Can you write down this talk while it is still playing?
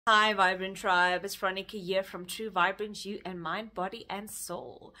Hi, Vibrant Tribe. It's Veronica here from True Vibrant You and Mind, Body, and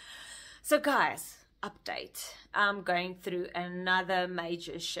Soul. So, guys, update. I'm going through another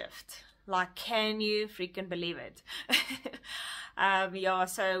major shift. Like, can you freaking believe it? Yeah,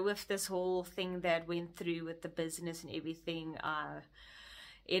 so with this whole thing that went through with the business and everything,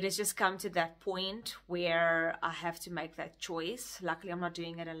 it has just come to that point where I have to make that choice. Luckily, I'm not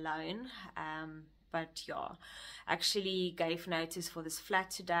doing it alone. But yeah, actually gave notice for this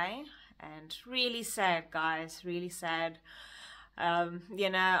flat today, and really sad, guys, really sad.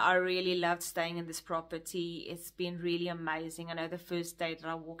 I really loved staying in this property. It's been really amazing. I know the first day that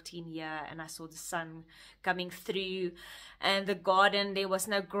I walked in here and I saw the sun coming through, and the garden, there was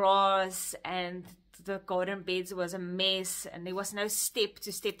no grass, and the garden beds was a mess, and there was no step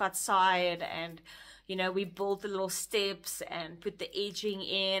to step outside. And we built the little steps and put the edging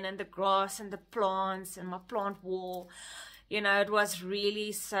in, and the grass and the plants and my plant wall. It was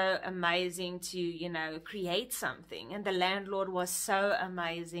really so amazing to, create something. And the landlord was so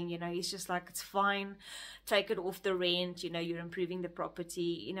amazing. He's just like, it's fine, take it off the rent, you're improving the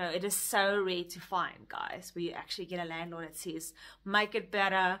property. It is so rare to find, guys, where you actually get a landlord that says, make it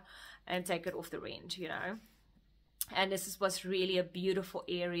better and take it off the rent, And this was really a beautiful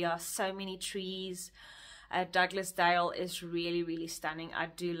area, so many trees. Douglas Dale is really, really stunning. I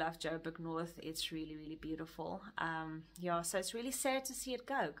do love Joburg North. It's really, really beautiful. Yeah, so it's really sad to see it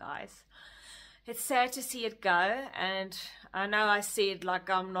go, guys. It's sad to see it go. And I know I said, like,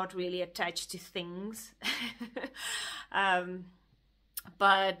 I'm not really attached to things.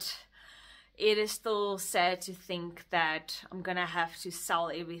 But it is still sad to think that I'm going to have to sell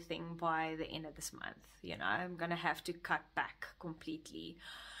everything by the end of this month. I'm going to have to cut back completely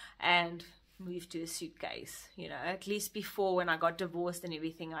and move to a suitcase. At least before, when I got divorced and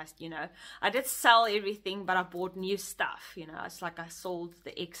everything, I did sell everything, but I bought new stuff. It's like I sold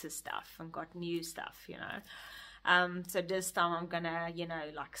the excess stuff and got new stuff. So this time I'm gonna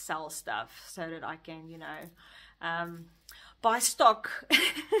like sell stuff so that I can buy stock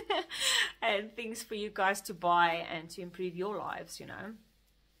and things for you guys to buy and to improve your lives.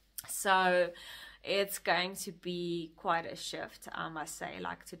 So it's going to be quite a shift, I must say.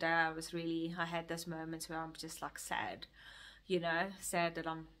 Like today, I had those moments where I'm just like sad, sad that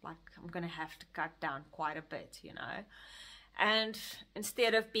I'm going to have to cut down quite a bit, And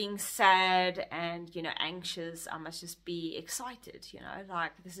instead of being sad and, anxious, I must just be excited,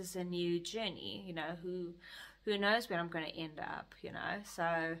 like this is a new journey, who knows where I'm going to end up,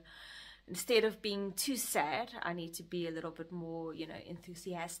 So instead of being too sad, I need to be a little bit more,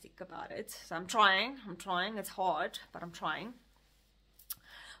 enthusiastic about it. So I'm trying. It's hard, but I'm trying.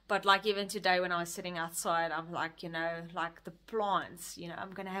 But like even today when I was sitting outside, I'm like, like the plants,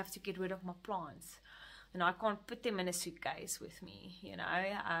 I'm going to have to get rid of my plants. I can't put them in a suitcase with me,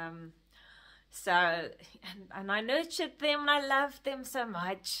 So, and I nurtured them and I loved them so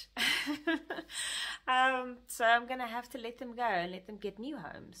much. So I'm going to have to let them go and let them get new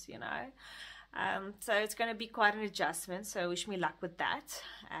homes, So it's going to be quite an adjustment. So wish me luck with that.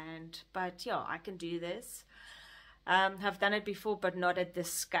 But yeah, I can do this. Have done it before, but not at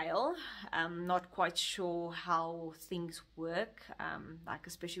this scale. Not quite sure how things work. Like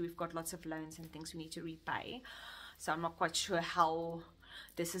especially we've got lots of loans and things we need to repay. So I'm not quite sure how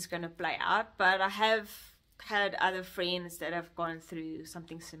this is going to play out, but I have had other friends that have gone through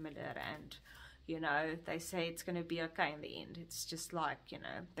something similar, and they say it's going to be okay in the end. It's just like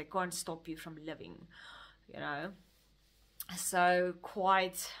they can't stop you from living, so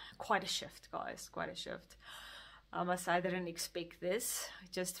quite a shift, guys, quite a shift. I must say I didn't expect this,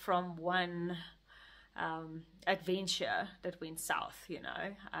 just from one adventure that went south,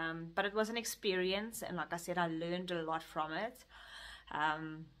 but it was an experience, and like I said, I learned a lot from it.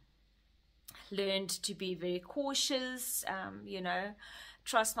 Learned to be very cautious,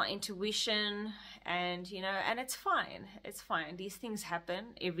 trust my intuition, and and it's fine. These things happen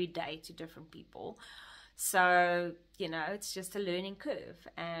every day to different people, so it's just a learning curve,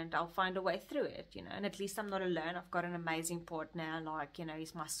 and I'll find a way through it, and at least I'm not alone. I've got an amazing partner, like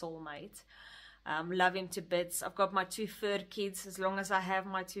he's my soulmate. Love him to bits. I've got my 2 fur kids. As long as I have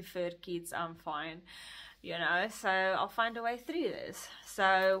my 2 fur kids, I'm fine. So I'll find a way through this.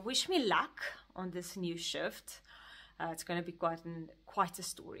 So wish me luck on this new shift. It's going to be quite a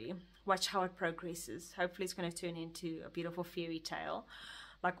story. Watch how it progresses. Hopefully it's going to turn into a beautiful fairy tale,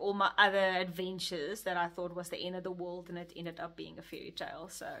 like all my other adventures that I thought was the end of the world, and it ended up being a fairy tale.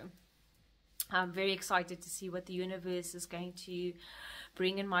 So I'm very excited to see what the universe is going to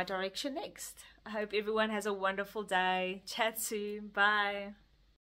bring in my direction next. I hope everyone has a wonderful day. Chat soon. Bye.